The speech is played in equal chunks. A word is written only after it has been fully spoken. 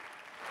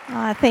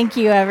Thank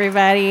you,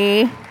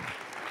 everybody.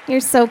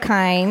 You're so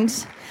kind.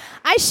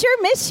 I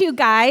sure miss you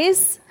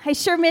guys. I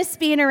sure miss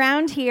being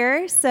around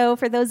here. So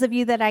for those of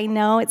you that I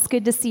know, it's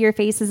good to see your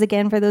faces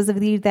again. For those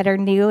of you that are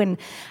new and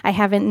I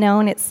haven't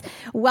known, it's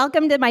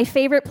welcome to my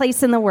favorite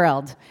place in the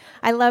world.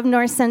 I love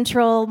North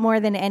Central more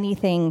than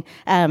anything.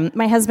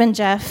 My husband,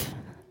 Jeff,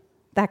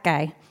 that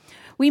guy,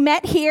 we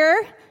met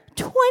here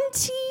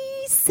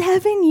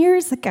 27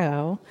 years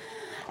ago.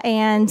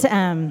 And,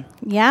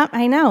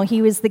 I know,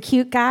 he was the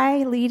cute guy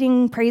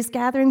leading praise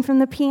gathering from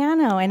the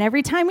piano. And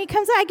every time he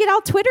comes out, I get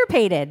all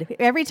Twitter-pated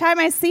every time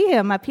I see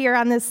him up here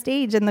on this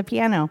stage in the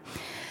piano.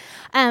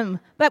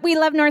 But we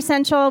love North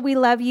Central. We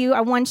love you.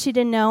 I want you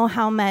to know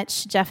how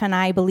much Jeff and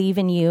I believe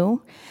in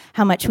you,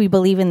 how much we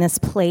believe in this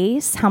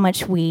place, how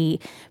much we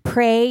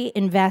pray,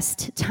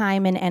 invest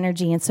time and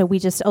energy. And so we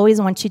just always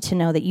want you to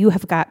know that you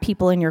have got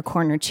people in your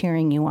corner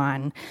cheering you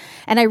on.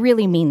 And I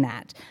really mean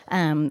that.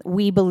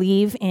 We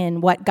believe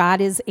in what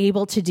God is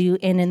able to do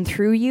in and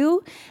through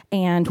you.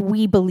 And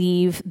we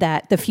believe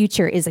that the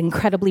future is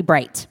incredibly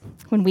bright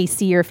when we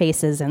see your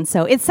faces. And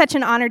so it's such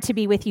an honor to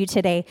be with you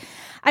today.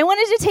 I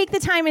wanted to take the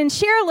time and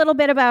share a little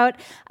bit about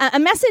a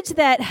message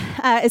that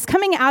is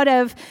coming out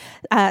of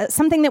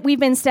something that we've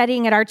been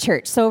studying at our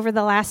church. So over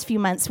the last few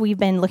months, we've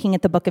been looking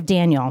at the book of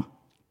Daniel.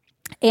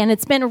 And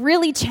it's been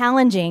really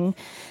challenging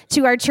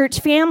to our church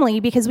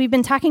family because we've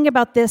been talking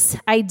about this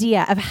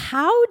idea of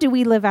how do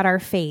we live out our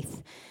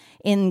faith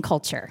in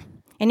culture.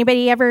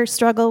 Anybody ever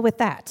struggle with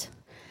that?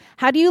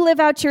 How do you live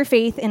out your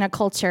faith in a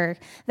culture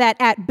that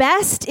at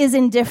best is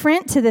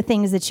indifferent to the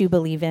things that you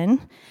believe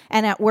in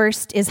and at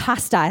worst is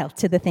hostile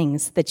to the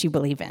things that you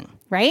believe in,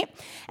 right?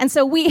 And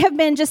so we have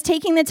been just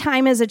taking the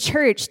time as a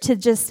church to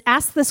just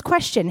ask this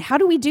question, how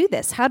do we do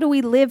this? How do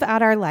we live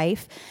out our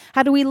life?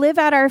 How do we live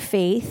out our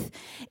faith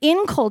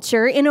in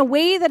culture in a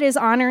way that is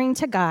honoring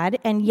to God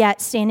and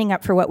yet standing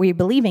up for what we're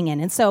believing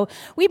in? And so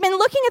we've been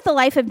looking at the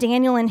life of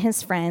Daniel and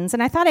his friends,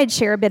 and I thought I'd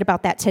share a bit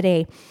about that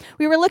today.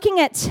 We were looking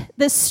at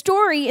the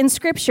story in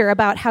Scripture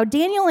about how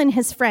Daniel and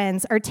his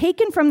friends are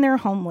taken from their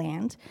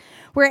homeland,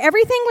 where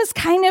everything was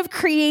kind of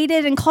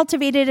created and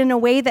cultivated in a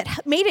way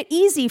that made it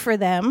easy for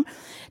them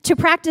to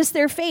practice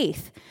their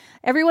faith.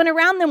 Everyone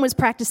around them was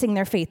practicing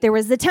their faith. There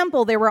was the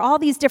temple. There were all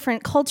these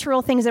different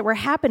cultural things that were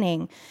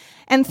happening.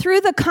 And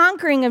through the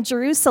conquering of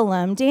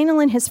Jerusalem, Daniel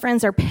and his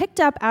friends are picked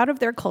up out of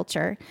their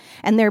culture,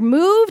 and they're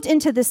moved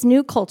into this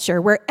new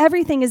culture where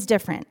everything is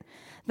different.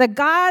 The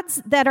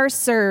gods that are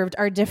served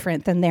are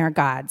different than their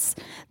gods.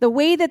 The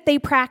way that they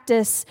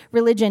practice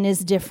religion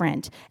is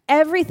different.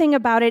 Everything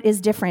about it is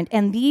different.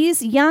 And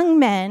these young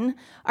men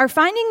are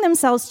finding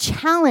themselves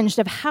challenged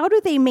of how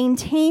do they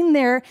maintain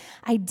their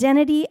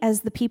identity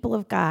as the people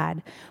of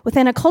God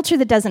within a culture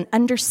that doesn't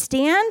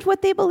understand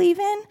what they believe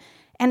in,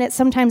 and it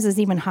sometimes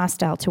is even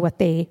hostile to what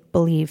they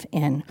believe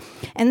in.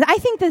 And I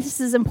think this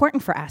is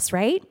important for us,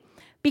 right?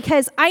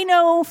 Because I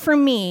know for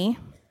me,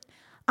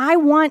 I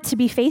want to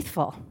be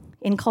faithful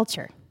in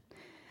culture.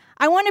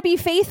 I want to be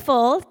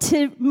faithful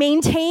to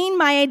maintain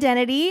my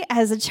identity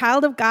as a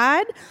child of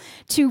God,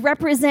 to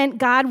represent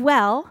God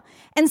well.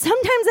 And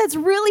sometimes that's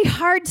really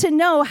hard to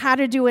know how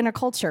to do in a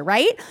culture,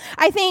 right?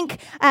 I think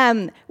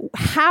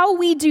how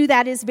we do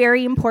that is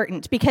very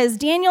important because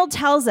Daniel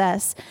tells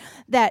us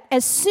that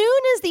as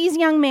soon as these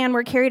young men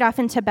were carried off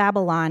into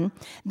Babylon,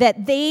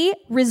 that they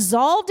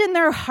resolved in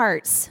their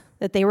hearts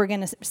that they were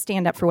going to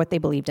stand up for what they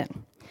believed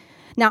in.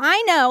 Now,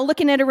 I know,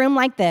 looking at a room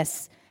like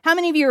this, how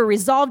many of you are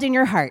resolved in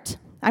your heart?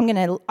 I'm going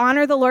to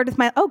honor the Lord with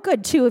my... Oh,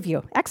 good, 2 of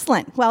you.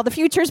 Excellent. Well, the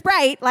future's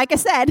bright, like I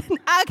said.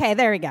 Okay,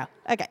 there we go.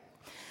 Okay.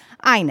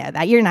 I know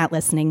that. You're not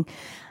listening.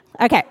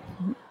 Okay.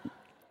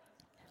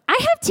 I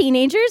have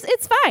teenagers.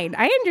 It's fine.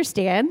 I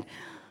understand.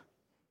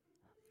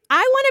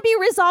 I want to be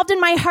resolved in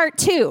my heart,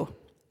 too.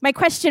 My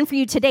question for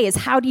you today is,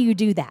 how do you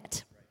do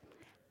that?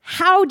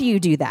 How do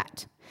you do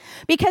that?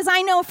 Because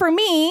I know for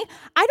me,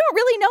 I don't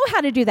really know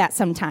how to do that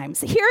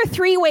sometimes. Here are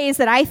 3 ways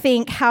that I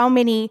think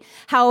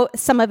how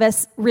some of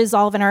us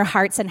resolve in our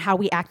hearts and how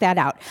we act that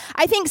out.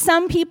 I think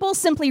some people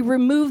simply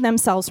remove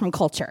themselves from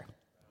culture,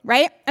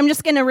 right? I'm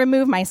just going to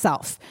remove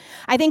myself.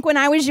 I think when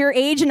I was your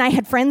age and I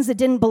had friends that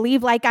didn't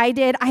believe like I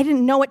did, I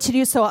didn't know what to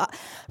do. So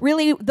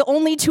really the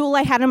only tool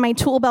I had in my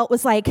tool belt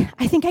was like,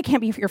 I think I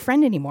can't be your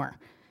friend anymore.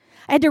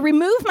 I had to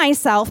remove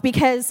myself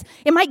because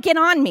it might get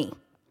on me,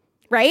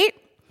 right?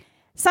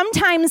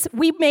 Sometimes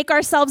we make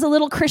ourselves a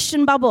little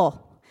Christian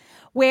bubble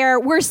where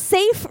we're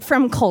safe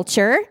from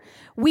culture.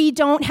 We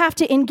don't have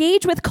to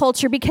engage with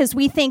culture because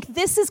we think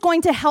this is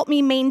going to help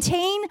me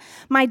maintain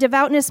my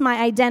devoutness, my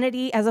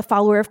identity as a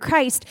follower of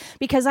Christ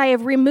because I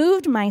have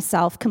removed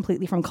myself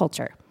completely from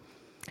culture.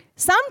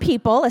 Some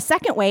people, a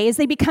second way, is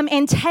they become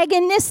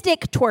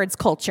antagonistic towards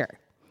culture.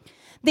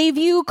 They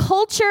view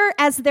culture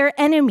as their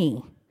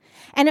enemy,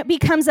 and it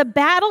becomes a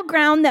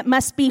battleground that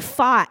must be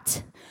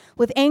fought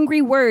with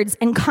angry words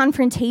and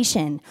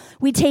confrontation.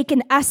 We take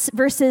an us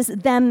versus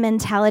them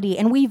mentality,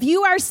 and we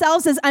view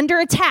ourselves as under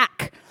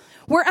attack.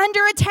 We're under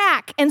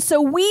attack. And so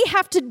we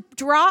have to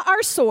draw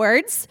our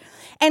swords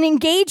and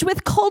engage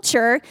with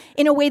culture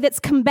in a way that's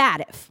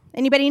combative.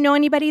 Anybody know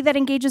anybody that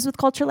engages with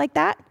culture like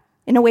that?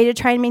 In a way to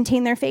try and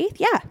maintain their faith?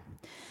 Yeah.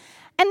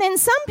 And then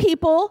some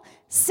people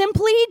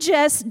simply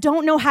just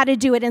don't know how to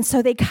do it, and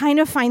so they kind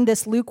of find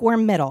this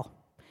lukewarm middle.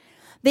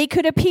 They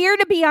could appear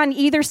to be on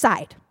either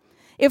side.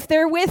 If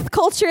they're with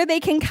culture, they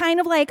can kind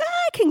of I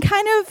can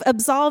kind of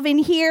absolve in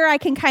here. I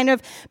can kind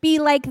of be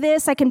like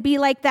this. I can be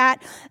like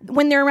that.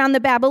 When they're around the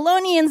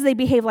Babylonians, they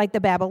behave like the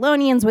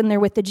Babylonians. When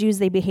they're with the Jews,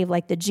 they behave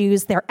like the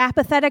Jews. They're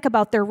apathetic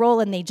about their role,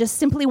 and they just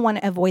simply want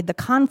to avoid the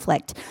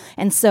conflict.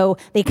 And so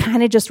they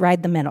kind of just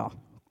ride the middle.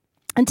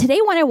 And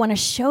today what I want to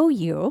show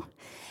you,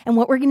 and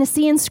what we're going to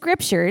see in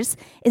scriptures,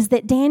 is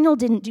that Daniel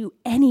didn't do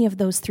any of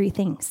those three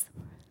things.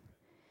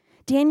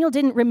 Daniel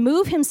didn't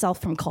remove himself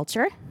from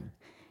culture.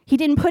 He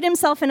didn't put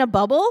himself in a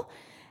bubble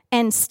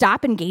and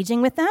stop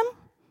engaging with them.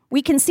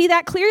 We can see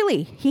that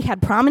clearly. He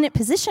had prominent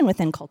position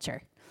within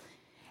culture.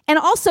 And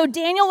also,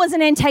 Daniel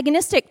wasn't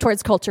antagonistic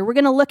towards culture. We're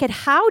going to look at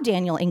how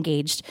Daniel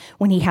engaged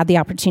when he had the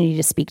opportunity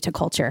to speak to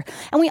culture.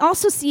 And we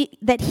also see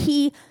that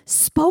he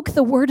spoke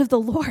the word of the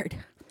Lord.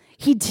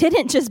 He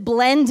didn't just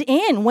blend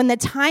in. When the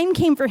time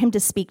came for him to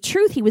speak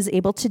truth, he was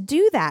able to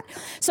do that.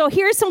 So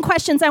here are some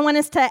questions I want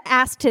us to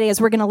ask today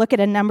as we're going to look at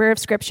a number of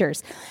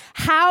scriptures.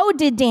 How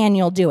did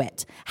Daniel do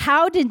it?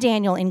 How did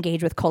Daniel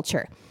engage with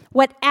culture?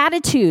 What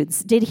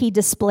attitudes did he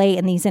display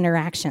in these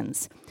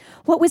interactions?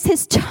 What was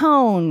his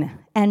tone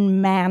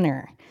and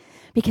manner?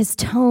 Because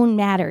tone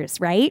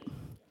matters, right?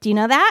 Do you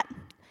know that?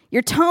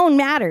 Your tone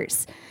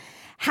matters.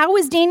 How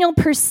was Daniel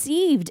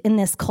perceived in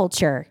this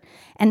culture?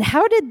 And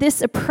how did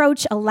this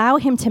approach allow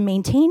him to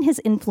maintain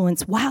his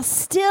influence while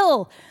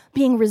still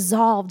being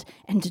resolved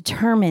and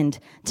determined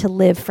to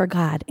live for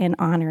God and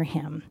honor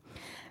him?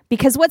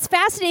 Because what's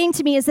fascinating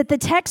to me is that the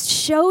text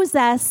shows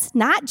us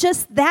not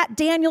just that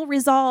Daniel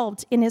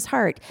resolved in his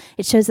heart,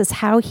 it shows us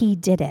how he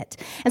did it.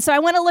 And so I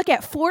want to look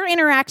at 4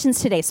 interactions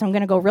today, so I'm going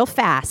to go real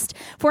fast.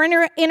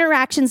 4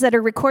 interactions that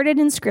are recorded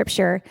in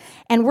Scripture,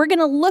 and we're going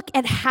to look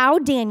at how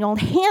Daniel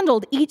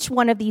handled each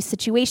one of these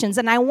situations.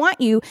 And I want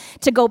you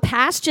to go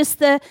past just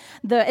the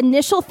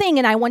initial thing,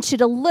 and I want you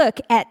to look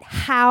at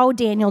how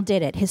Daniel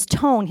did it, his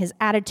tone, his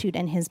attitude,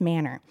 and his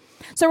manner.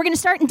 So we're going to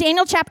start in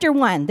Daniel chapter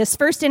 1, this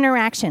first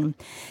interaction.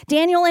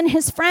 Daniel and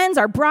his friends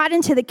are brought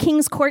into the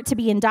king's court to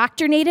be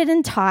indoctrinated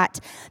and taught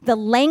the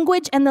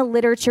language and the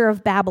literature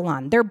of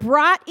Babylon. They're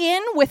brought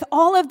in with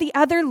all of the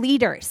other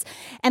leaders,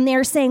 and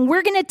they're saying,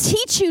 we're going to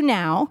teach you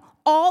now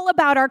all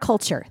about our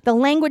culture, the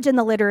language and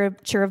the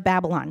literature of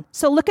Babylon.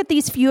 So look at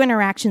these few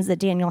interactions that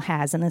Daniel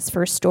has in this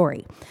first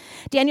story.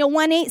 Daniel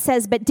 1:8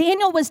 says, but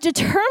Daniel was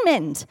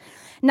determined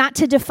not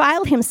to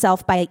defile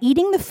himself by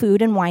eating the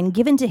food and wine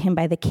given to him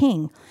by the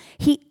king.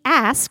 He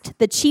asked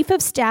the chief of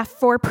staff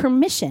for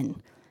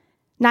permission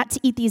not to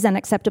eat these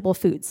unacceptable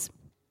foods.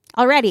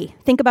 Already,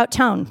 think about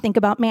tone, think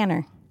about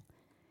manner.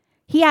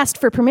 He asked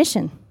for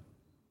permission.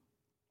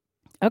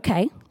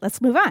 Okay,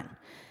 let's move on.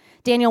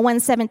 Daniel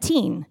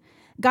 1:17.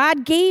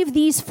 God gave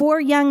these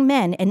 4 young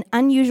men an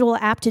unusual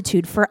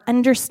aptitude for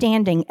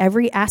understanding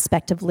every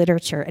aspect of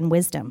literature and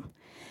wisdom.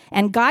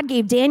 And God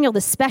gave Daniel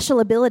the special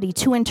ability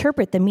to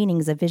interpret the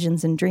meanings of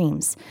visions and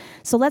dreams.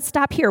 So let's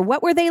stop here.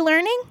 What were they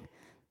learning?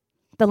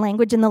 The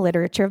language and the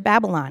literature of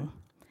Babylon.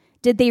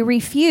 Did they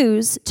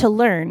refuse to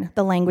learn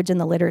the language and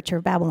the literature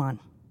of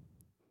Babylon?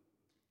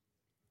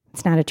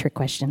 It's not a trick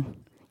question.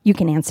 You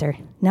can answer,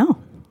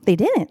 no, they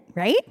didn't,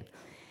 right?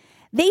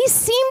 They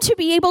seem to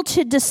be able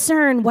to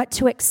discern what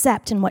to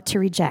accept and what to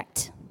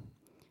reject.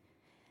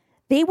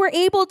 They were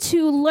able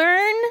to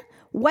learn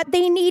what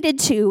they needed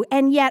to,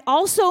 and yet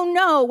also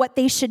know what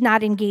they should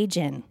not engage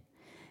in.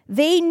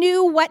 They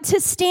knew what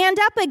to stand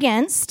up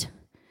against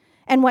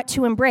and what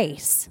to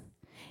embrace.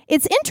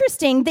 It's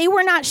interesting, they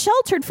were not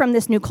sheltered from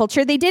this new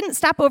culture. They didn't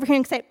stop over here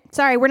and say,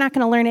 sorry, we're not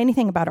going to learn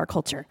anything about our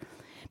culture.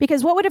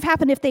 Because what would have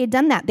happened if they had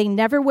done that? They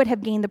never would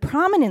have gained the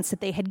prominence that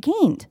they had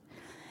gained.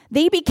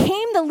 They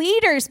became the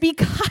leaders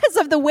because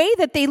of the way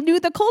that they knew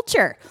the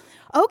culture.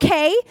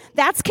 Okay,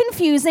 that's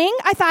confusing.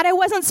 I thought I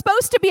wasn't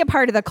supposed to be a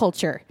part of the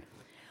culture.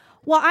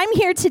 Well, I'm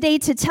here today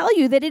to tell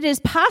you that it is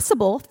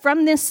possible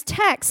from this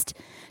text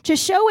to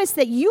show us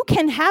that you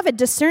can have a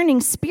discerning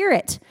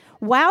spirit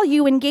while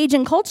you engage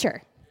in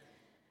culture.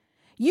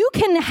 You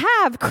can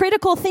have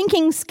critical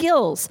thinking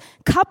skills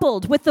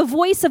coupled with the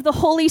voice of the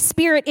Holy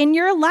Spirit in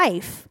your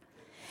life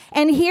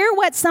and hear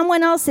what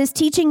someone else is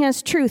teaching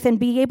as truth and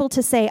be able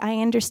to say, I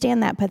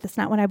understand that, but that's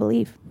not what I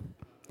believe.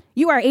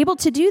 You are able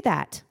to do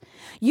that.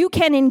 You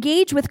can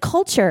engage with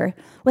culture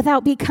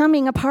without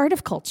becoming a part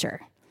of culture.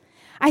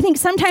 I think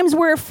sometimes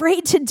we're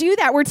afraid to do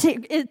that. We're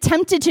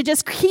tempted to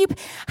just keep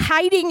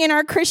hiding in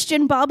our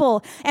Christian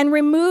bubble and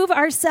remove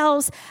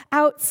ourselves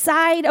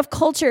outside of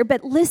culture.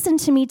 But listen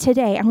to me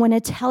today. I want to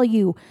tell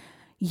you,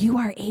 you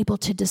are able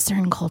to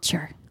discern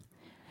culture.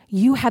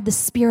 You have the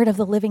Spirit of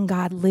the living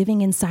God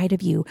living inside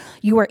of you.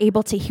 You are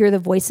able to hear the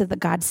voice of the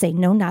God say,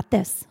 no, not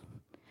this.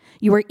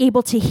 You are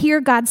able to hear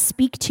God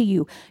speak to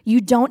you.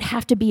 You don't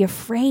have to be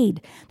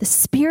afraid. The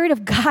Spirit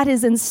of God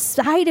is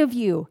inside of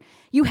you.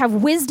 You have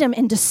wisdom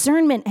and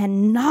discernment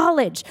and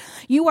knowledge.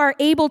 You are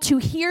able to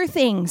hear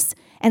things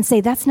and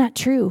say, that's not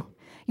true.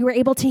 You are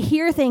able to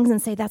hear things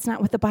and say, that's not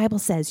what the Bible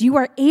says. You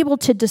are able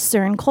to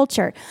discern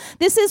culture.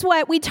 This is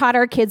what we taught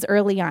our kids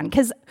early on,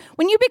 because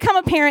when you become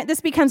a parent,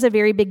 this becomes a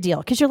very big deal,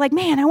 because you're like,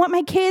 man, I want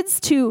my kids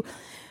to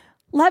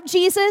love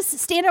Jesus,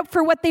 stand up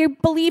for what they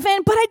believe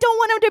in, but I don't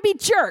want them to be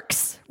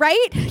jerks,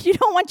 right? You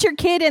don't want your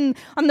kid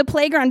on the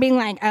playground being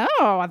like,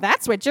 oh,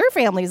 that's what your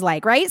family's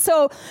like, right?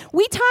 So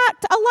we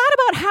talked a lot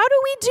about how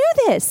do we do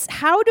this?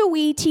 How do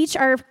we teach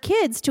our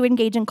kids to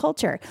engage in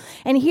culture?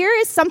 And here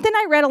is something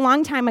I read a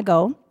long time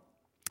ago,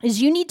 is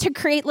you need to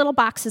create little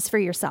boxes for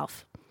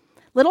yourself.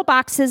 Little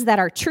boxes that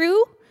are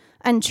true,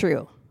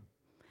 untrue.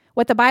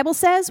 What the Bible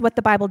says, what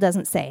the Bible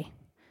doesn't say.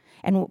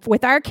 And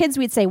with our kids,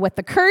 we'd say what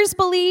the Kerrs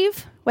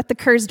believe, what the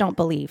Kerrs don't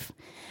believe.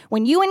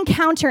 When you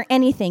encounter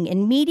anything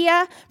in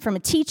media, from a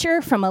teacher,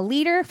 from a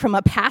leader, from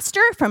a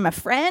pastor, from a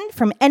friend,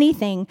 from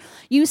anything,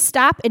 you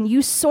stop and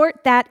you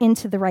sort that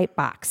into the right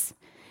box.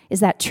 Is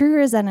that true or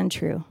is that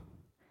untrue?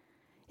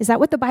 Is that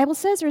what the Bible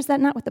says or is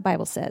that not what the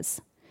Bible says?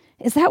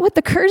 Is that what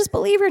the Kerrs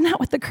believe or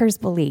not what the Kerrs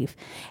believe?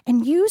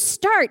 And you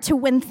start to,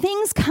 when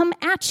things come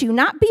at you,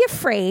 not be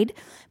afraid,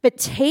 but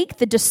take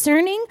the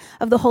discerning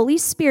of the Holy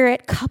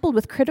Spirit coupled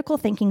with critical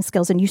thinking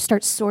skills, and you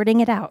start sorting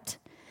it out.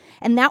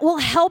 And that will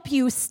help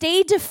you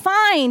stay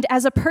defined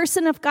as a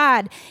person of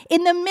God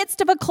in the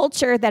midst of a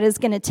culture that is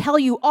going to tell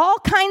you all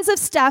kinds of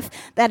stuff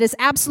that is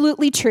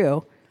absolutely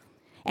true.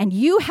 And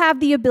you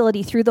have the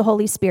ability through the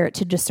Holy Spirit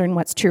to discern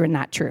what's true and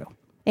not true.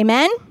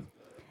 Amen?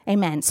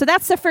 Amen. So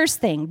that's the first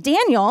thing.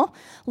 Daniel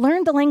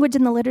learned the language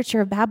and the literature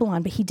of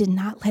Babylon, but he did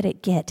not let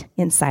it get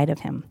inside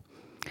of him.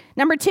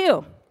 Number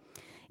 2,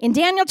 in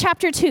Daniel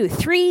chapter 2,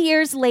 3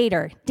 years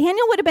later,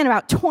 Daniel would have been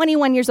about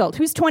 21 years old.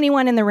 Who's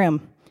 21 in the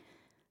room?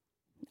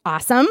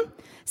 Awesome.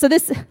 So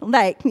this,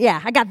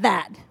 I got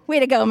that. Way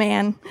to go,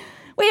 man.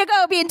 Way to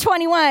go being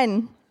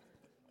 21.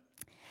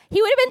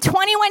 He would have been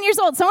 21 years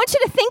old. So I want you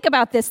to think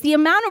about this, the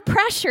amount of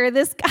pressure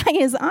this guy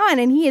is on,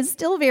 and he is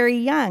still very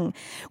young.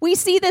 We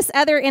see this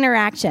other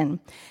interaction.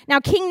 Now,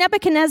 King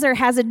Nebuchadnezzar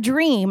has a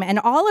dream, and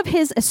all of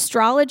his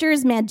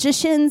astrologers,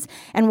 magicians,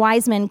 and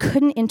wise men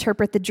couldn't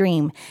interpret the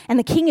dream. And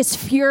the king is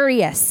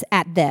furious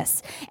at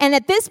this. And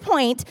at this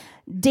point,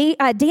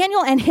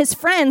 Daniel and his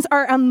friends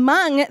are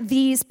among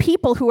these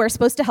people who are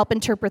supposed to help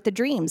interpret the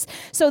dreams.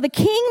 So the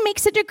king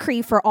makes a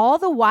decree for all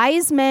the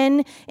wise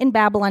men in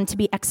Babylon to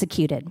be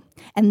executed.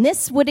 And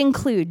this would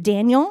include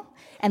Daniel,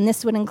 and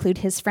this would include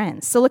his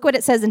friends. So look what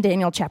it says in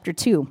Daniel chapter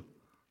 2.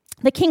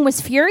 The king was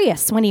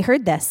furious when he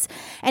heard this,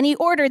 and he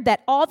ordered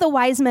that all the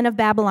wise men of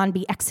Babylon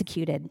be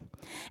executed.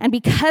 And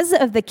because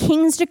of the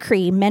king's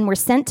decree, men were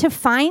sent to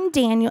find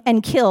Daniel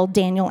and kill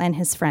Daniel and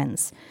his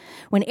friends.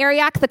 When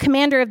Arioch, the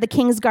commander of the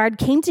king's guard,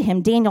 came to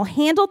him, Daniel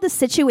handled the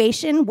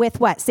situation with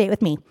what? Say it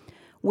with me.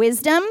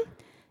 Wisdom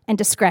and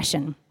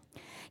discretion.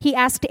 He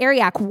asked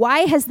Arioch,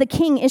 why has the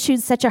king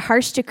issued such a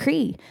harsh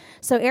decree?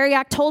 So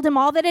Arioch told him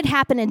all that had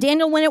happened, and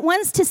Daniel went at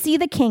once to see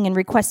the king and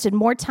requested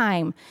more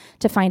time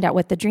to find out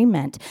what the dream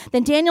meant.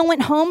 Then Daniel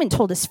went home and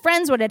told his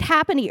friends what had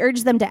happened. He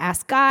urged them to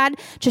ask God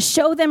to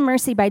show them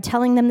mercy by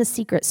telling them the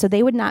secret so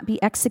they would not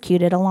be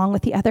executed along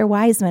with the other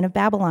wise men of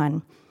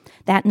Babylon.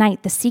 That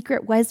night, the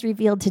secret was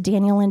revealed to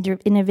Daniel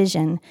in a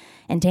vision,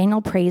 and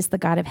Daniel praised the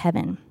God of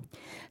heaven.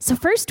 So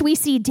first we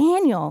see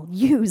Daniel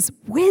use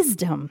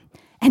wisdom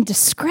and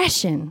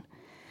discretion.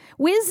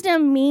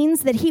 Wisdom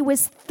means that he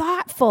was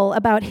thoughtful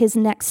about his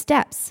next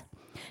steps.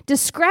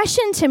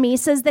 Discretion to me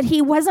says that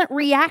he wasn't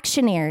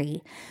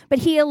reactionary, but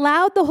he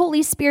allowed the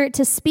Holy Spirit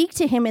to speak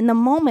to him in the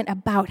moment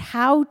about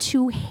how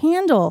to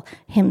handle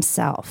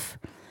himself.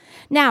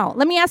 Now,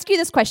 let me ask you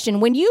this question.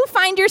 When you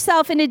find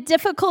yourself in a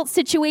difficult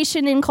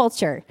situation in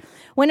culture,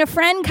 when a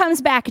friend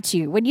comes back at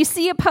you, when you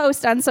see a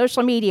post on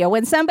social media,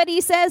 when somebody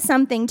says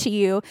something to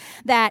you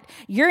that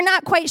you're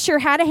not quite sure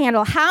how to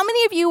handle, how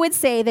many of you would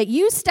say that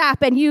you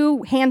stop and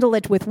you handle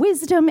it with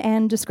wisdom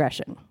and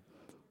discretion?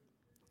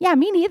 Yeah,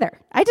 me neither.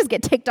 I just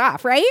get ticked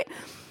off, right?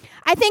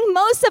 I think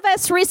most of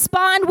us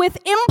respond with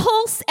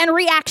impulse and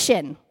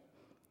reaction.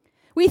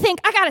 We think,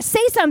 I got to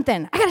say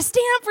something. I got to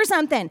stand up for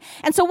something.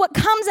 And so what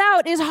comes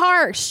out is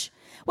harsh.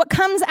 What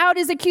comes out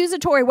is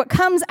accusatory. What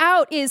comes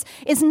out is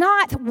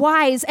not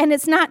wise, and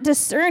it's not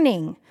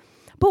discerning.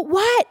 But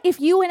what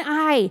if you and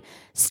I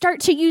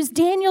start to use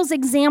Daniel's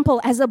example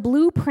as a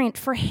blueprint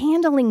for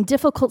handling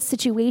difficult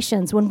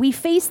situations when we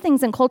face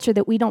things in culture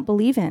that we don't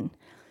believe in?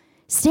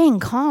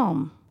 Staying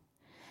calm,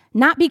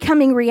 not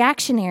becoming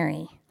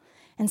reactionary,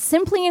 and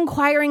simply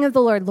inquiring of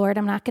the Lord, Lord,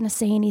 I'm not going to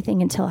say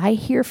anything until I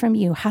hear from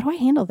you. How do I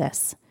handle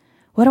this?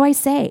 What do I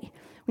say?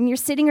 When you're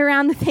sitting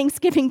around the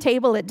Thanksgiving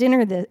table at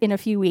dinner in a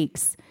few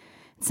weeks,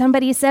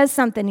 somebody says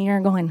something and you're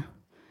going,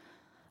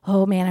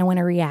 oh man, I want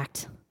to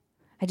react.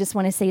 I just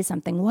want to say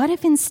something. What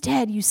if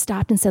instead you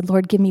stopped and said,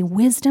 Lord, give me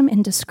wisdom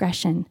and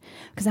discretion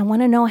because I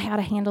want to know how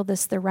to handle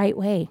this the right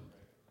way?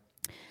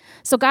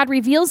 So God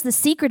reveals the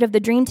secret of the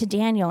dream to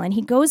Daniel, and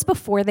he goes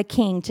before the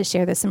king to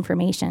share this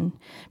information.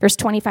 Verse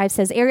 25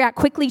 says, Arioch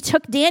quickly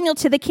took Daniel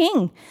to the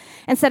king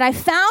and said, I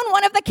found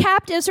one of the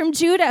captives from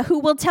Judah who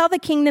will tell the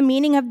king the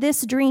meaning of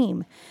this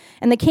dream.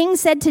 And the king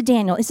said to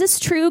Daniel, is this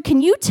true?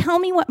 Can you tell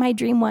me what my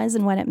dream was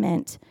and what it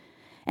meant?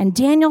 And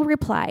Daniel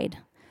replied,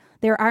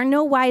 there are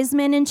no wise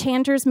men,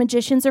 enchanters,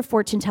 magicians, or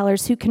fortune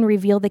tellers who can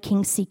reveal the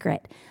king's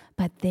secret,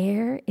 but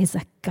there is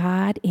a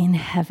God in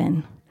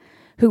heaven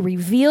who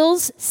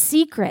reveals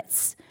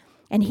secrets,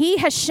 and he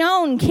has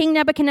shown King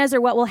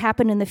Nebuchadnezzar what will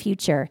happen in the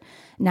future.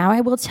 Now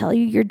I will tell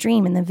you your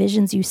dream and the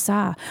visions you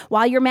saw.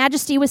 While your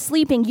majesty was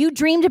sleeping, you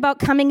dreamed about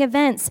coming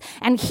events,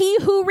 and he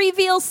who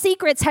reveals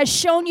secrets has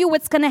shown you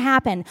what's going to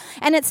happen.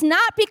 And it's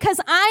not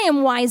because I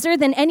am wiser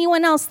than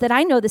anyone else that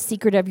I know the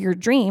secret of your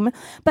dream,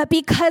 but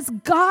because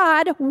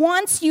God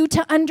wants you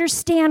to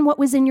understand what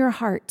was in your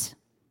heart.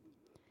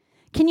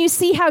 Can you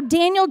see how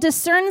Daniel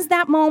discerns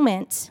that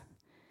moment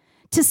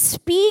to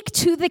speak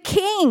to the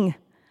king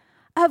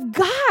of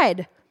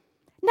God?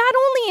 Not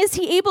only is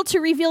he able to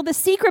reveal the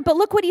secret, but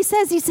look what he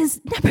says. He says,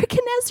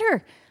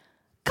 Nebuchadnezzar,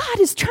 God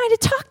is trying to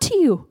talk to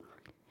you.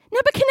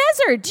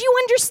 Nebuchadnezzar, do you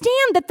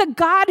understand that the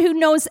God who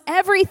knows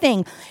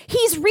everything,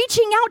 he's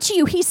reaching out to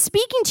you, he's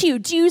speaking to you?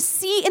 Do you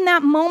see in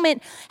that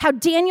moment how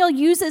Daniel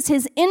uses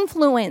his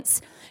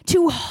influence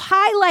to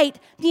highlight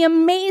the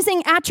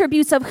amazing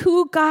attributes of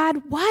who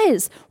God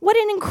was? What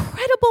an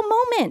incredible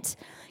moment.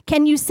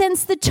 Can you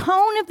sense the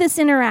tone of this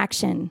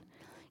interaction?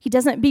 He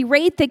doesn't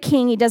berate the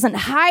king. He doesn't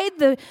hide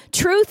the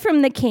truth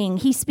from the king.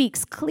 He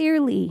speaks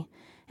clearly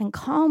and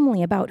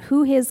calmly about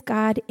who his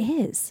God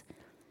is.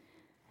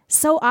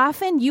 So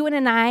often, you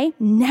and I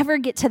never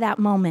get to that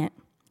moment.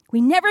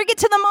 We never get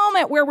to the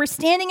moment where we're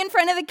standing in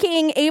front of the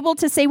king, able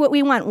to say what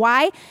we want.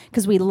 Why?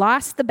 Because we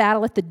lost the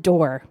battle at the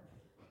door.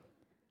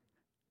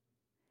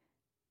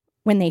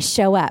 When they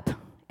show up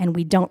and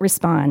we don't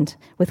respond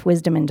with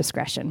wisdom and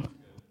discretion.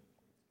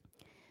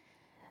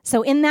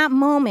 So in that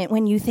moment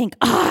when you think,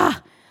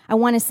 I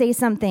want to say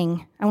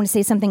something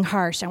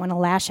harsh, I want to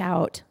lash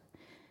out,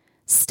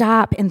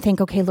 stop and think,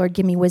 okay, Lord,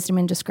 give me wisdom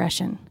and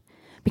discretion.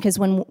 Because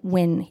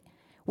when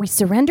we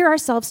surrender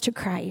ourselves to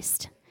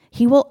Christ,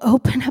 he will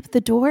open up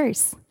the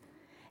doors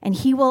and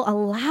he will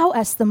allow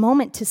us the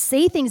moment to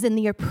say things in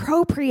the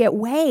appropriate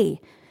way,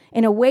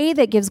 in a way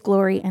that gives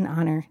glory and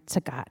honor to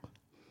God.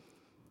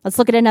 Let's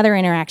look at another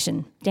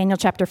interaction, Daniel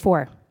chapter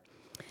 4.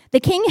 The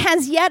king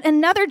has yet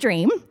another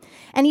dream,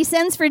 and he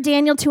sends for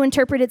Daniel to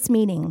interpret its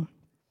meaning.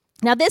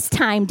 Now this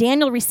time,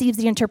 Daniel receives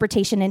the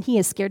interpretation, and he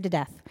is scared to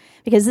death,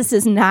 because this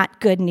is not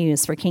good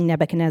news for King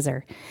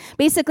Nebuchadnezzar.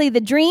 Basically, the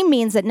dream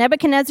means that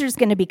Nebuchadnezzar is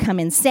going to become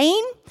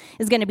insane,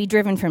 is going to be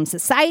driven from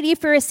society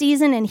for a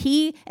season, and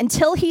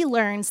until he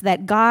learns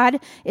that God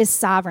is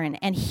sovereign,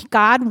 and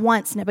God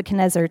wants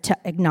Nebuchadnezzar to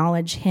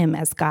acknowledge him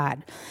as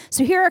God.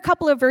 So here are a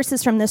couple of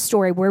verses from this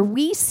story where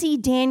we see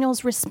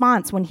Daniel's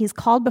response when he's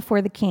called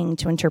before the king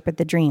to interpret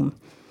the dream.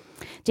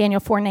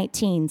 Daniel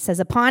 4:19 says,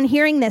 upon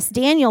hearing this,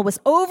 Daniel was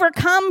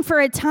overcome for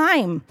a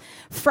time,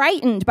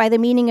 frightened by the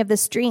meaning of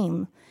this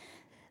dream.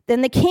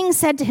 Then the king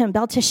said to him,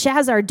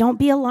 Belteshazzar, don't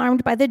be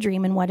alarmed by the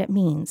dream and what it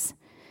means.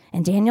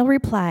 And Daniel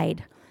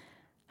replied,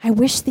 I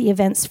wish the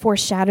events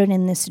foreshadowed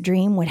in this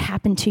dream would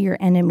happen to your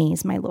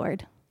enemies, my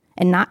lord,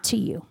 and not to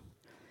you.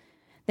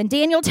 Then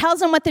Daniel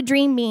tells him what the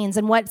dream means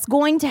and what's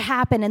going to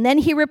happen. And then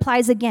he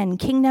replies again,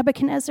 King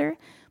Nebuchadnezzar,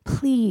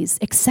 please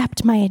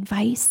accept my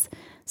advice.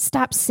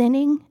 Stop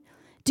sinning.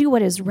 Do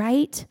what is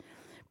right.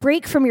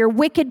 Break from your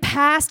wicked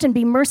past and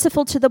be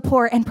merciful to the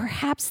poor, and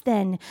perhaps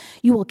then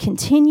you will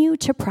continue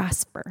to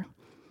prosper.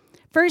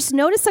 First,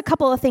 notice a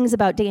couple of things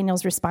about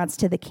Daniel's response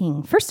to the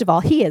king. First of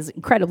all, he is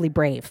incredibly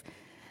brave.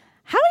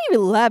 How do you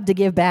love to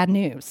give bad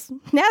news?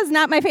 That's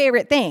not my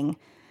favorite thing.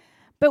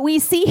 But we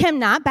see him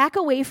not back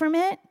away from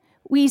it.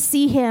 We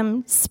see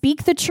him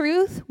speak the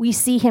truth. We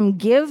see him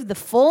give the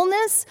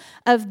fullness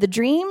of the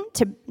dream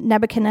to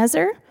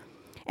Nebuchadnezzar.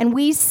 And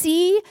we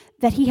see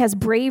that he has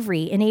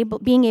bravery in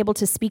being able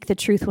to speak the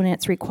truth when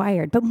it's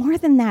required. But more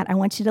than that, I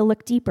want you to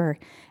look deeper.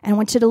 And I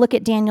want you to look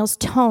at Daniel's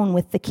tone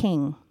with the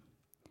king.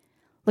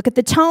 Look at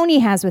the tone he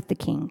has with the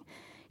king.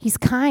 He's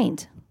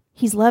kind.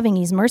 He's loving.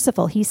 He's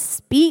merciful. He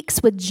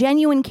speaks with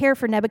genuine care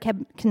for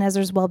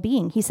Nebuchadnezzar's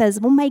well-being. He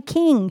says, well, my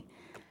king,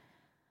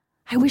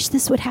 I wish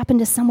this would happen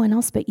to someone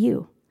else but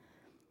you.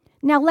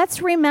 Now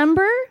let's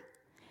remember,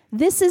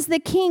 this is the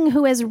king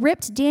who has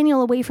ripped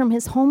Daniel away from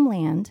his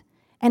homeland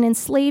and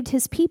enslaved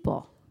his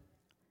people.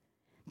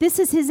 This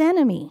is his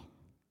enemy.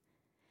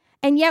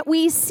 And yet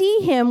we see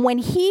him when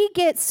he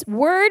gets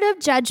word of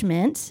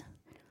judgment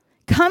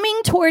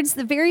coming towards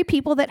the very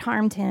people that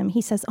harmed him.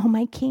 He says, oh,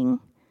 my king,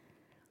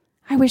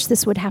 I wish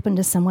this would happen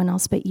to someone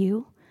else but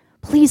you.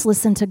 Please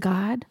listen to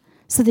God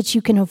so that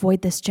you can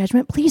avoid this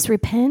judgment. Please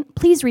repent.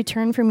 Please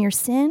return from your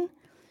sin.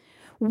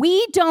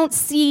 We don't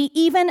see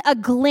even a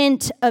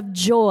glint of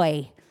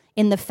joy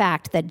in the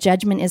fact that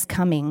judgment is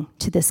coming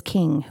to this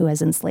king who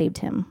has enslaved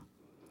him.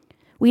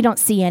 We don't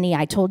see any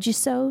I told you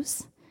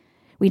so's.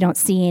 We don't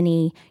see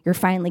any you're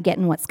finally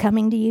getting what's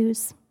coming to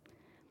you's.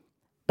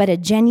 but a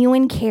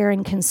genuine care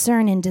and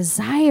concern and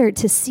desire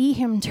to see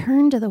him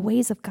turn to the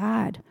ways of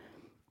God.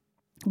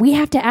 We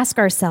have to ask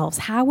ourselves,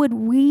 how would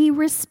we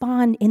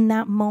respond in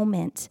that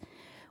moment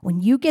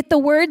when you get the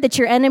word that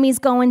your enemy's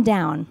going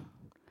down?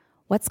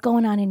 What's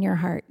going on in your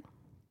heart?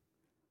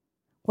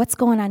 What's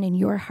going on in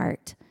your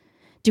heart?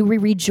 Do we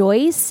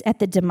rejoice at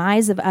the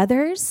demise of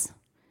others?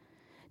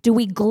 Do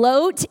we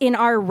gloat in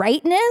our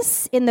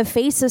rightness in the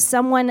face of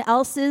someone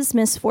else's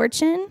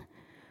misfortune?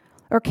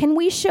 Or can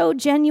we show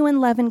genuine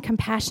love and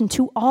compassion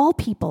to all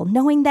people,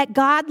 knowing that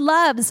God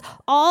loves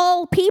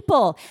all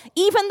people,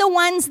 even the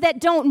ones that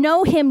don't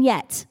know him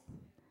yet,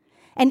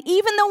 and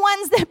even the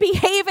ones that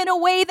behave in a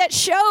way that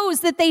shows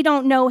that they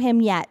don't know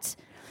him yet,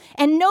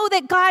 and know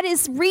that God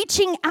is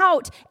reaching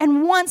out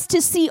and wants to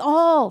see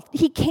all.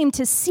 He came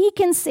to seek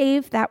and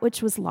save that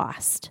which was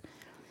lost.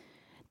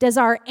 Does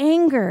our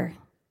anger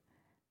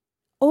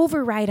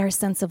override our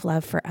sense of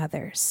love for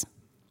others?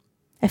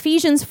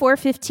 Ephesians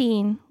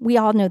 4:15, we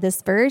all know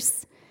this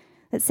verse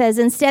that says,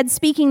 instead,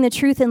 speaking the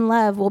truth in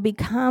love will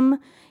become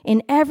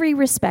in every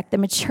respect the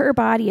mature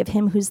body of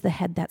him who's the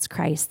head, that's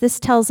Christ. This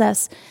tells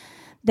us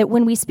that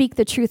when we speak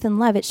the truth in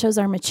love, it shows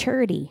our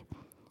maturity.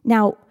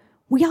 Now,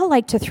 we all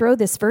like to throw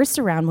this verse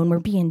around when we're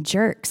being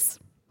jerks.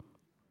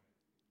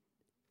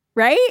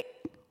 Right?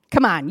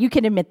 Come on, you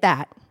can admit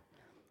that.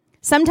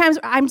 Sometimes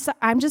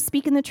I'm just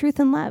speaking the truth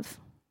in love.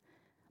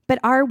 But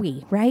are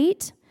we,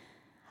 right?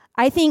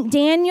 I think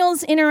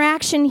Daniel's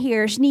interaction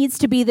here needs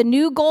to be the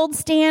new gold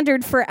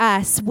standard for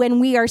us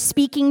when we are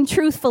speaking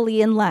truthfully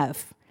in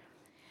love.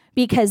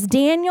 Because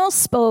Daniel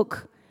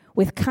spoke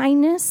with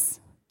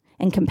kindness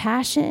and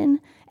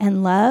compassion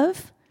and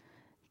love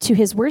to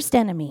his worst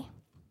enemy,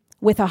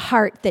 with a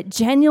heart that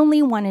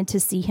genuinely wanted to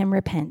see him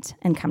repent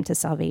and come to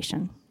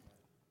salvation.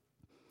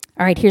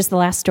 All right, here's the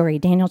last story,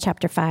 Daniel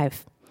chapter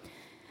 5.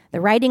 The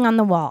writing on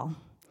the wall.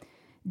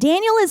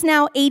 Daniel is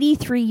now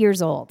 83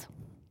 years old.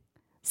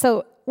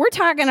 So we're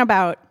talking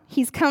about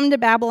he's come to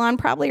Babylon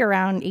probably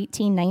around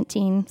 18,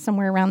 19,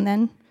 somewhere around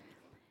then.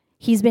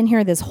 He's been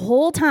here this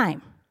whole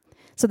time.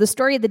 So the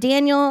story of the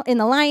Daniel in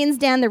the lion's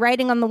den, the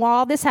writing on the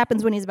wall, this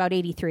happens when he's about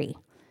 83.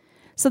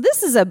 So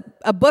this is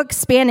a book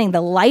spanning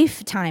the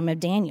lifetime of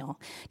Daniel.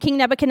 King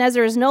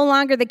Nebuchadnezzar is no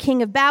longer the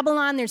king of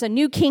Babylon. There's a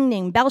new king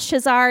named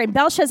Belshazzar, and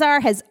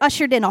Belshazzar has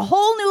ushered in a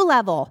whole new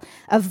level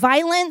of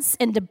violence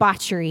and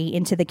debauchery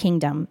into the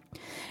kingdom.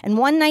 And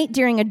one night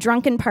during a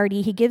drunken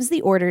party, he gives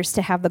the orders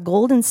to have the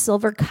gold and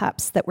silver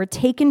cups that were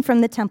taken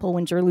from the temple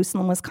when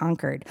Jerusalem was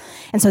conquered.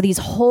 And so these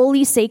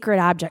holy sacred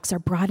objects are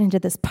brought into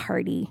this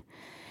party,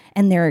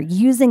 and they're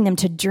using them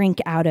to drink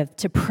out of,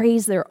 to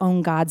praise their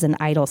own gods and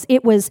idols.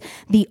 It was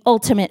the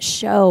ultimate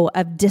show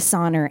of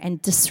dishonor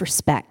and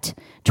disrespect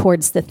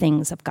towards the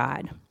things of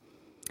God.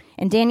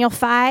 And Daniel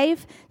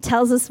 5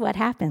 tells us what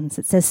happens.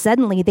 It says,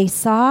 suddenly they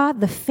saw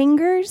the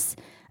fingers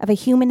of a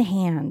human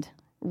hand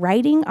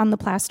writing on the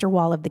plaster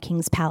wall of the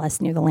king's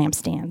palace near the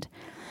lampstand.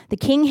 The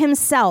king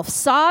himself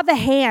saw the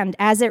hand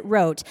as it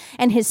wrote,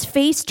 and his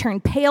face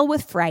turned pale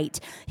with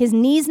fright. His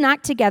knees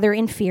knocked together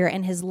in fear,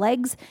 and his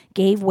legs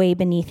gave way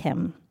beneath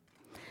him.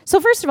 So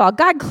first of all,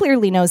 God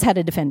clearly knows how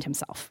to defend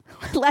himself.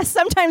 Lest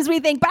sometimes we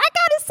think, but I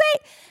gotta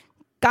say,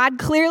 God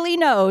clearly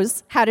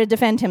knows how to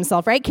defend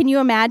himself, right? Can you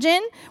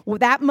imagine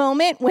that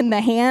moment when the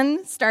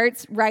hand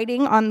starts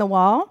writing on the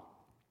wall?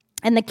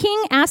 And the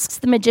king asks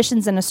the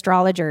magicians and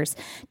astrologers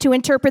to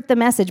interpret the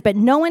message, but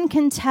no one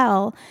can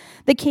tell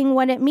the king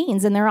what it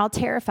means, and they're all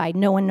terrified.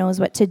 No one knows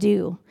what to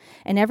do.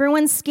 And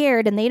everyone's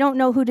scared, and they don't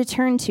know who to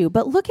turn to.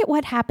 But look at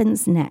what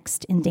happens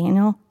next in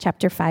Daniel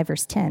chapter 5,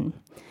 verse 10.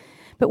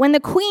 But when the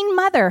queen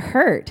mother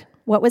heard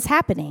what was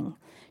happening,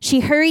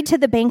 she hurried to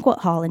the banquet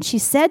hall, and she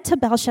said to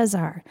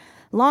Belshazzar,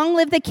 "Long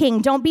live the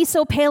king, don't be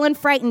so pale and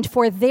frightened,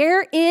 for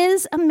there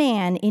is a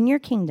man in your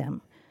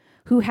kingdom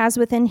who has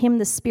within him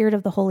the spirit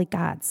of the holy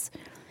gods.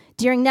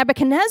 During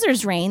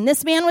Nebuchadnezzar's reign,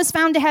 this man was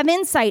found to have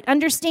insight,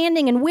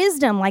 understanding, and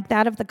wisdom like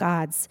that of the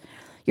gods.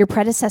 Your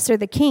predecessor,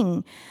 the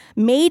king,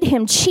 made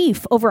him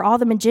chief over all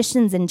the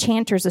magicians,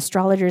 enchanters,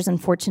 astrologers,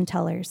 and fortune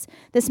tellers.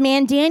 This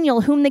man,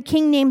 Daniel, whom the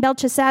king named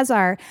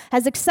Belteshazzar,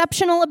 has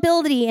exceptional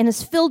ability and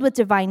is filled with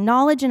divine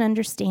knowledge and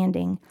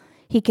understanding.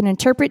 He can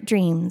interpret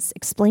dreams,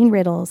 explain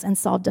riddles, and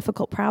solve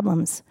difficult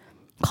problems.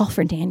 Call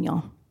for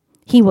Daniel.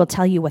 He will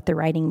tell you what the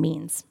writing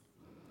means."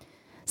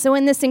 So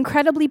in this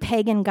incredibly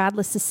pagan,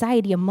 godless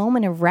society, a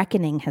moment of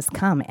reckoning has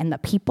come, and the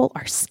people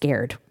are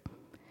scared.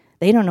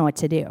 They don't know what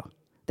to do.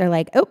 They're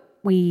like, oh,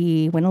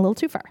 we went a little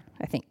too far,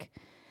 I think.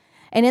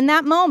 And in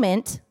that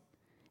moment,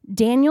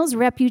 Daniel's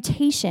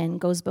reputation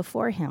goes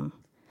before him.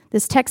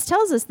 This text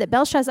tells us that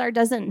Belshazzar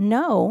doesn't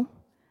know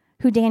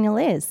who Daniel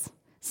is.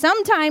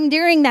 Sometime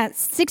during that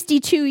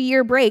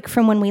 62-year break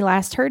from when we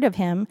last heard of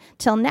him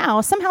till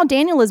now, somehow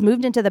Daniel has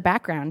moved into the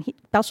background.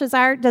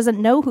 Belshazzar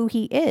doesn't know who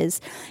he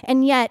is,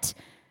 and yet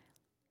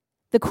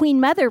the queen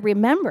mother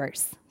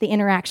remembers the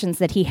interactions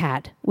that he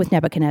had with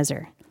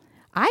Nebuchadnezzar.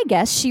 I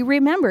guess she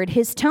remembered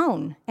his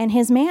tone and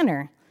his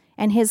manner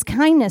and his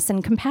kindness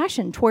and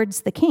compassion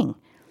towards the king.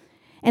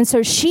 And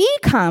so she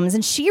comes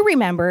and she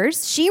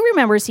remembers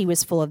he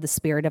was full of the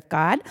Spirit of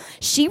God.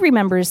 She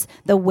remembers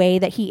the way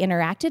that he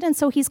interacted, and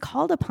so he's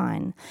called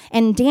upon.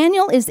 And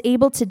Daniel is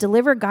able to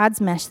deliver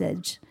God's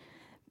message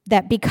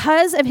that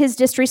because of his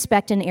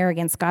disrespect and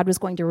arrogance, God was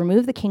going to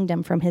remove the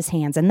kingdom from his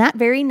hands. And that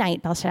very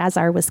night,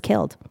 Belshazzar was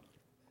killed.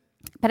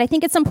 But I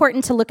think it's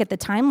important to look at the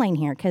timeline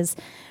here because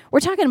we're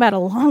talking about a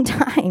long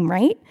time,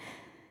 right?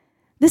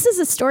 This is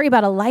a story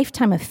about a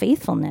lifetime of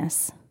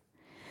faithfulness.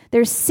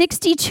 There's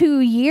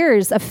 62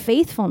 years of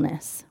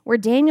faithfulness where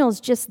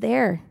Daniel's just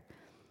there.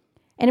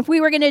 And if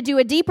we were going to do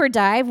a deeper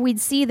dive, we'd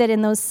see that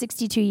in those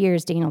 62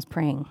 years, Daniel's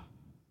praying.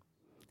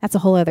 That's a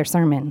whole other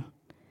sermon.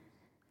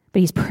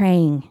 But he's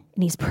praying,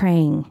 and he's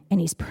praying, and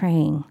he's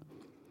praying.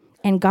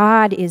 And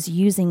God is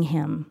using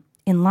him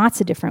in lots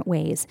of different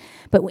ways.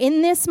 But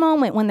in this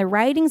moment, when the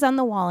writing's on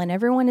the wall and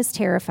everyone is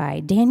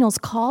terrified, Daniel's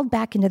called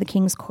back into the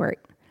king's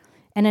court.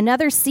 And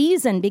another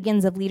season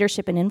begins of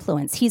leadership and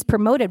influence. He's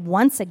promoted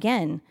once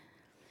again.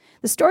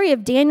 The story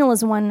of Daniel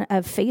is one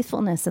of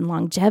faithfulness and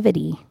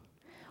longevity.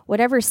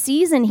 Whatever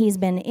season he's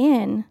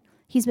been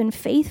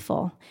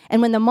faithful.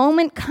 And when the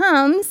moment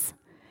comes,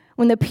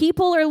 when the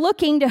people are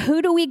looking to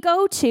who do we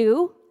go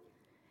to,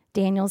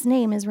 Daniel's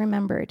name is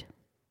remembered.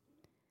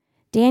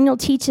 Daniel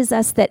teaches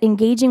us that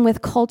engaging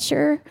with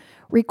culture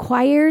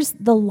requires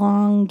the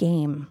long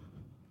game.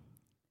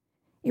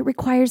 It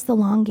requires the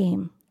long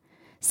game.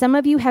 Some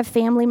of you have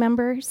family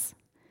members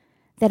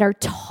that are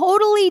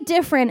totally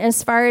different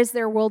as far as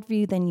their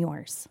worldview than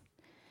yours.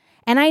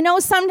 And I know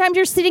sometimes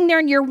you're sitting there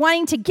and you're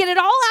wanting to get it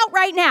all out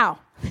right now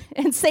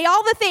and say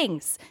all the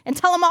things and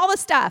tell them all the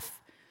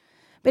stuff.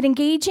 But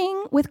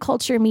engaging with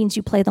culture means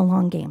you play the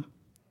long game.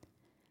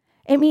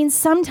 It means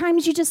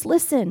sometimes you just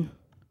listen.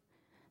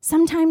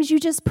 Sometimes you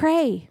just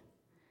pray.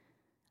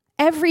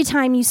 Every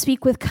time you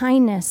speak with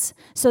kindness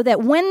so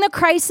that when the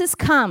crisis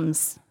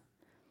comes,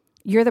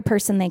 you're the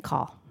person they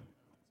call.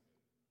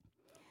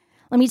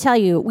 Let me tell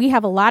you, we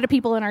have a lot of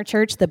people in our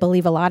church that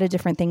believe a lot of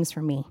different things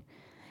from me.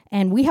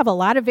 And we have a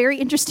lot of very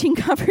interesting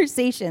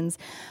conversations.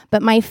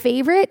 But my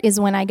favorite is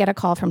when I get a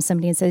call from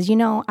somebody and says,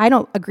 I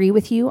don't agree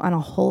with you on a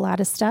whole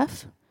lot of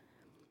stuff,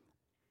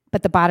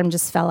 but the bottom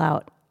just fell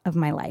out of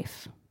my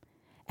life.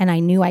 And I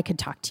knew I could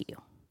talk to you.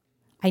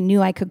 I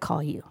knew I could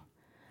call you.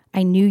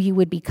 I knew you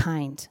would be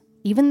kind.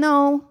 Even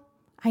though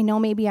I know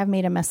maybe I've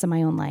made a mess of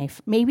my own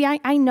life. Maybe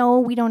I know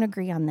we don't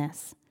agree on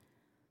this.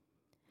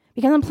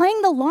 Because I'm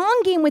playing the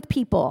long game with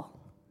people.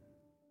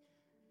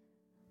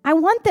 I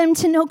want them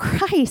to know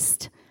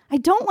Christ. I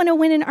don't want to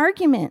win an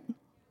argument.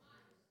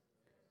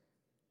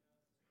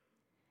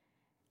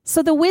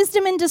 So the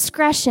wisdom and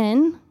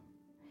discretion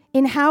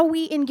in how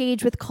we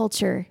engage with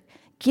culture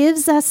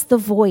gives us the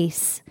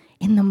voice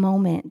in the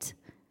moment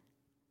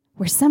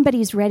where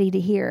somebody's ready to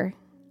hear.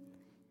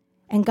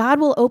 And God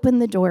will open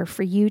the door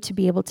for you to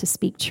be able to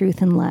speak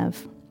truth and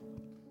love.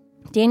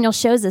 Daniel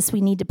shows us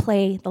we need to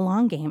play the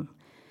long game.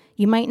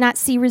 You might not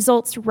see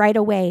results right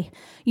away.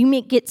 You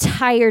may get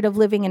tired of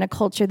living in a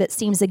culture that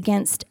seems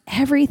against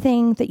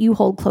everything that you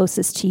hold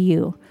closest to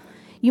you.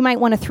 You might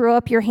want to throw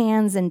up your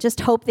hands and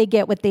just hope they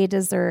get what they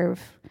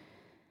deserve.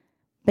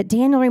 But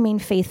Daniel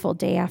remained faithful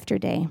day after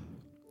day,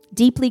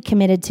 deeply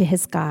committed to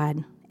his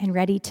God and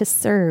ready to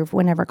serve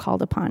whenever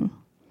called upon.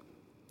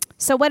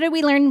 So what did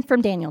we learn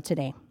from Daniel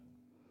today?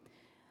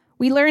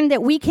 We learned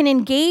that we can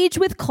engage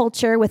with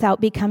culture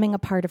without becoming a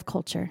part of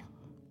culture.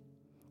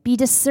 Be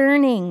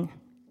discerning.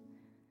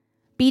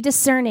 Be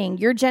discerning.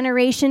 Your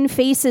generation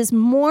faces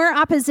more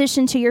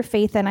opposition to your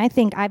faith than I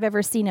think I've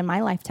ever seen in my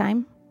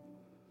lifetime.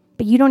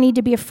 But you don't need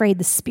to be afraid.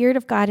 The Spirit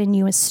of God in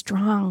you is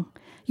strong.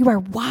 You are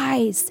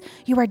wise.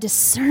 You are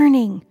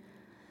discerning.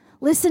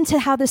 Listen to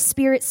how the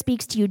Spirit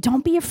speaks to you.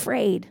 Don't be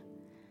afraid.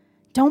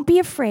 Don't be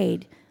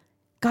afraid.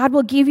 God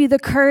will give you the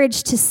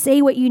courage to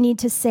say what you need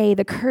to say,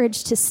 the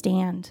courage to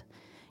stand.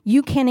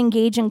 You can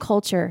engage in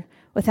culture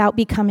without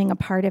becoming a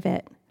part of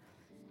it.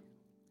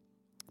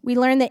 We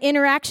learned that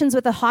interactions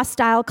with a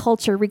hostile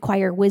culture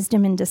require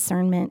wisdom and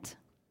discernment.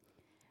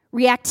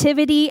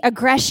 Reactivity,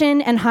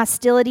 aggression, and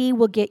hostility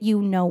will get you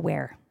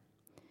nowhere.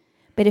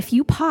 But if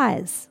you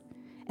pause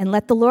and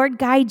let the Lord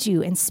guide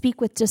you and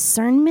speak with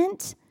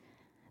discernment,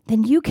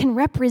 then you can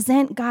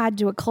represent God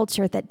to a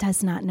culture that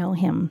does not know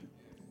him.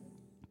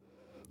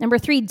 Number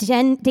 3,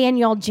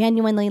 Daniel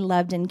genuinely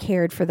loved and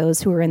cared for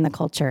those who were in the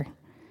culture.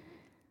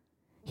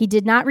 He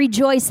did not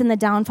rejoice in the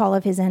downfall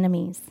of his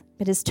enemies,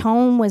 but his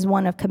tone was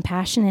one of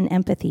compassion and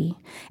empathy.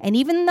 And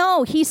even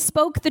though he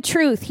spoke the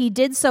truth, he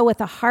did so with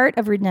a heart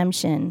of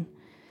redemption.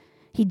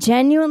 He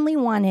genuinely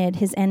wanted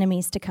his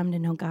enemies to come to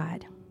know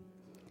God.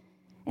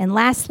 And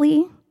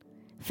lastly,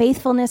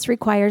 faithfulness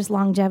requires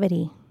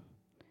longevity.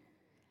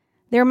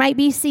 There might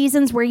be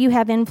seasons where you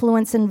have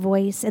influence and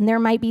voice, and there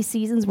might be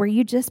seasons where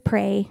you just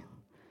pray,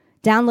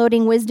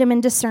 downloading wisdom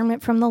and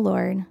discernment from the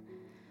Lord.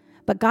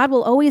 But God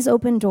will always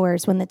open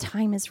doors when the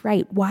time is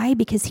right. Why?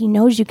 Because he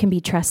knows you can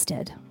be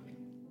trusted.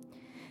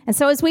 And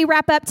so as we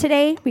wrap up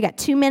today, we got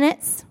 2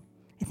 minutes.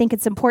 I think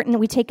it's important that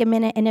we take a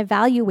minute and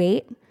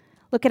evaluate,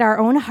 look at our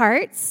own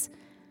hearts,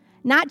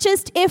 Not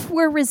just if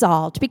we're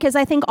resolved, because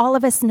I think all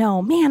of us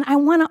know, man, I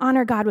want to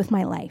honor God with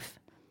my life.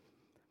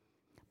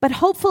 But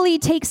hopefully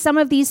take some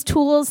of these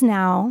tools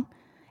now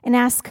and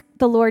ask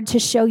the Lord to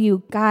show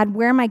you, God,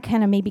 where am I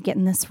kind of maybe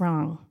getting this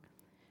wrong?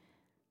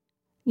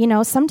 You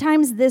know,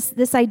 sometimes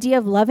this idea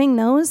of loving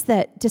those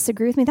that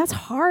disagree with me, that's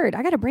hard.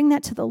 I got to bring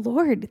that to the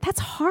Lord. That's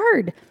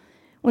hard.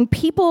 When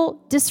people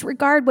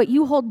disregard what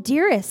you hold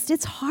dearest,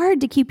 it's hard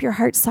to keep your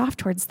heart soft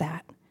towards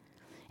that.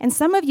 And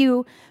some of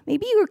you,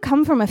 maybe you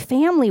come from a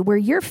family where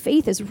your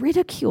faith is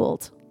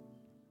ridiculed.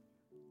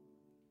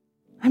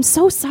 I'm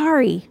so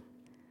sorry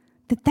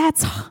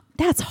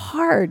that's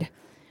hard.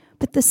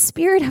 But the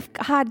Spirit of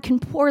God can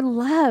pour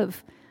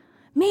love.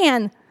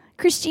 Man,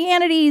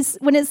 Christianity's,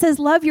 when it says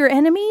love your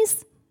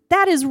enemies,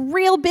 that is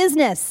real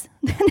business.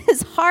 That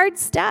is hard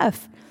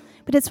stuff.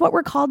 But it's what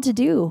we're called to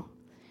do.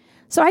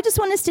 So I just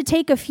want us to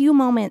take a few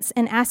moments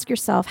and ask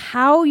yourself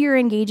how you're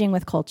engaging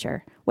with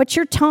culture. What's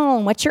your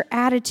tone? What's your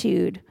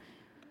attitude?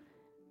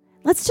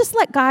 Let's just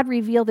let God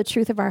reveal the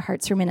truth of our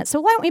hearts for a minute. So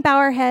why don't we bow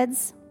our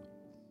heads?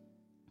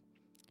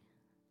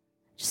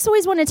 Just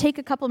always want to take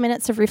a couple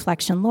minutes of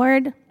reflection.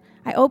 Lord,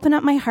 I open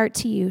up my heart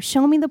to you.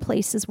 Show me the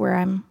places where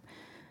I'm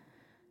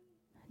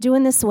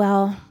doing this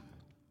well.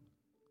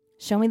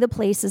 Show me the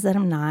places that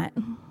I'm not.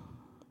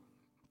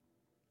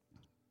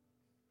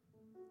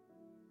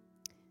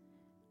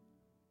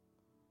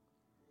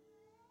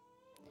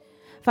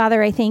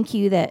 Father, I thank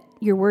you that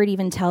your word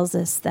even tells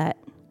us that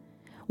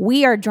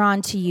we are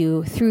drawn to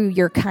you through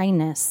your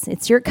kindness.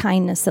 It's your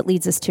kindness that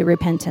leads us to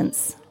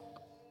repentance.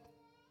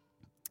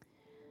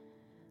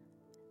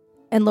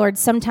 And Lord,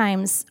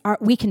 sometimes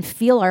we can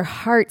feel our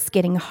hearts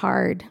getting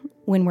hard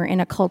when we're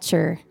in a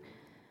culture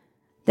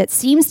that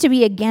seems to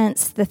be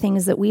against the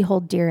things that we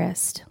hold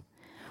dearest.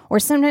 Or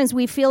sometimes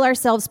we feel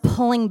ourselves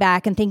pulling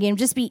back and thinking it'd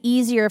just be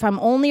easier if I'm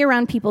only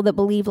around people that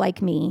believe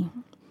like me.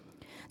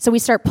 So we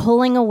start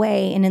pulling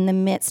away, and in the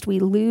midst, we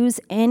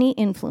lose any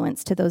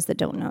influence to those that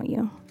don't know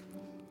you.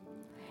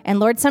 And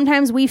Lord,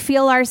 sometimes we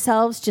feel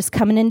ourselves just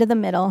coming into the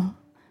middle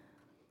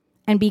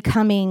and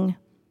becoming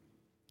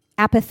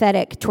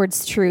apathetic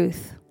towards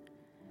truth,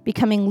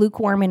 becoming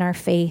lukewarm in our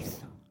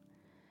faith.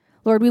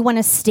 Lord, we want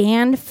to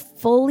stand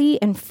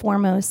fully and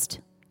foremost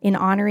in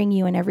honoring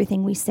you in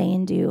everything we say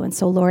and do. And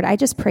so, Lord, I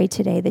just pray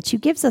today that you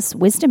give us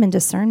wisdom and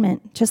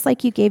discernment, just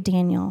like you gave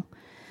Daniel.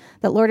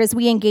 That, Lord, as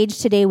we engage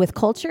today with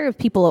culture of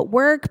people at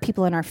work,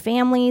 people in our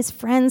families,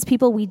 friends,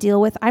 people we deal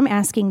with, I'm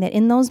asking that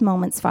in those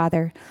moments,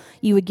 Father,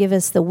 you would give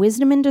us the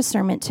wisdom and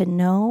discernment to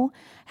know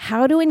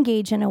how to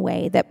engage in a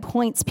way that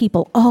points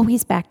people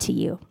always back to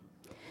you,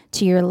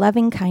 to your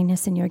loving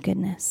kindness and your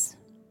goodness.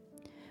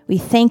 We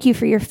thank you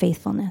for your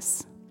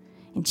faithfulness.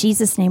 In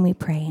Jesus' name we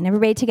pray. And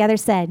everybody together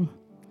said,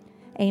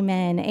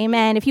 amen.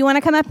 Amen. If you want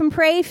to come up and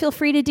pray, feel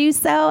free to do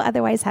so.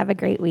 Otherwise, have a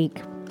great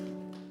week.